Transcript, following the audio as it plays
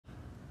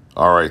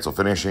All right, so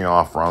finishing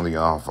off, rounding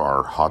off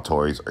our Hot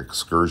Toys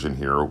excursion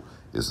here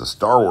is the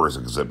Star Wars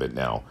exhibit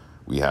now.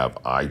 We have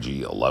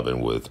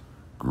IG-11 with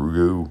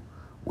Grogu,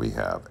 we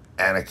have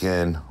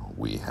Anakin,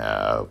 we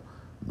have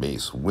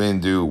Mace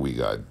Windu, we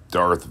got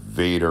Darth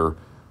Vader,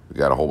 we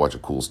got a whole bunch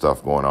of cool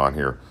stuff going on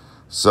here.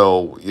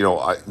 So,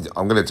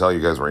 I'm going to tell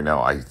you guys right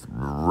now, I'm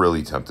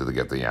really tempted to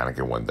get the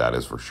Anakin one, that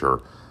is for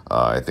sure.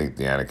 I think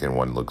the Anakin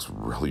one looks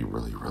really,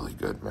 really, really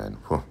good, man.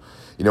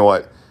 You know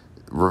what?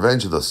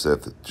 Revenge of the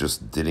Sith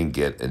just didn't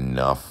get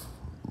enough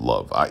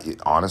love.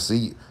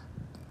 Honestly,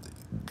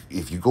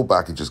 if you go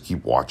back and just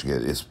keep watching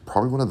it, it's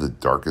probably one of the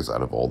darkest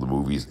out of all the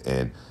movies,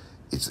 and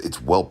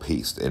it's well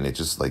paced, and it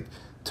just like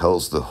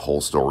tells the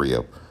whole story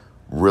of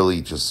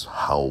really just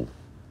how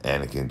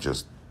Anakin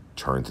just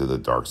turned to the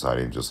dark side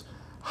and just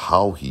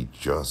how he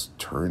just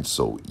turned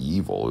so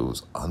evil. It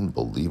was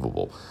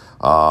unbelievable.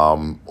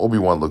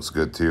 Obi-Wan looks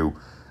good too.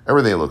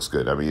 Everything looks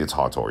good. I mean, it's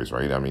Hot Toys,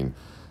 right? I mean,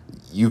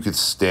 you could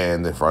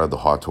stand in front of the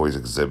Hot Toys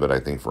exhibit, I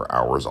think, for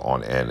hours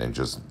on end and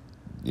just,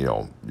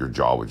 your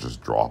jaw would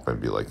just drop and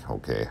be like,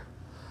 okay,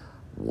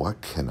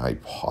 what can I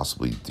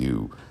possibly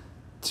do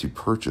to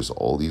purchase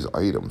all these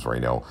items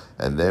right now?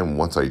 And then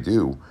once I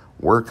do,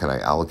 where can I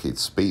allocate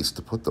space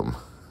to put them?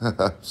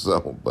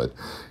 So, but,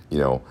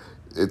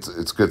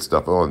 it's good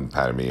stuff. Oh, and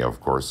Padme,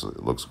 of course,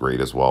 it looks great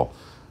as well.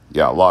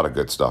 Yeah, a lot of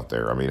good stuff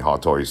there. I mean,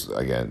 Hot Toys,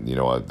 again,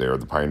 they're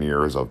the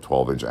pioneers of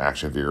 12-inch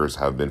action figures,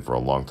 have been for a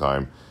long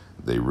time.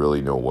 They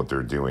really know what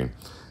they're doing.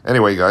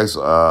 Anyway, guys,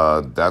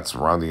 that's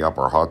rounding up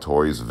our Hot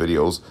Toys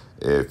videos.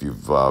 If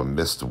you've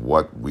missed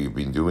what we've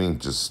been doing,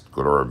 just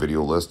go to our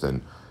video list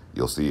and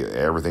you'll see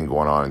everything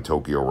going on in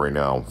Tokyo right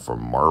now,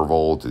 from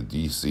Marvel to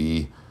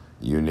DC,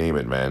 you name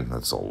it, man.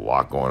 That's a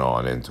lot going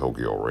on in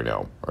Tokyo right now.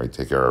 All right,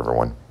 take care,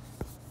 everyone.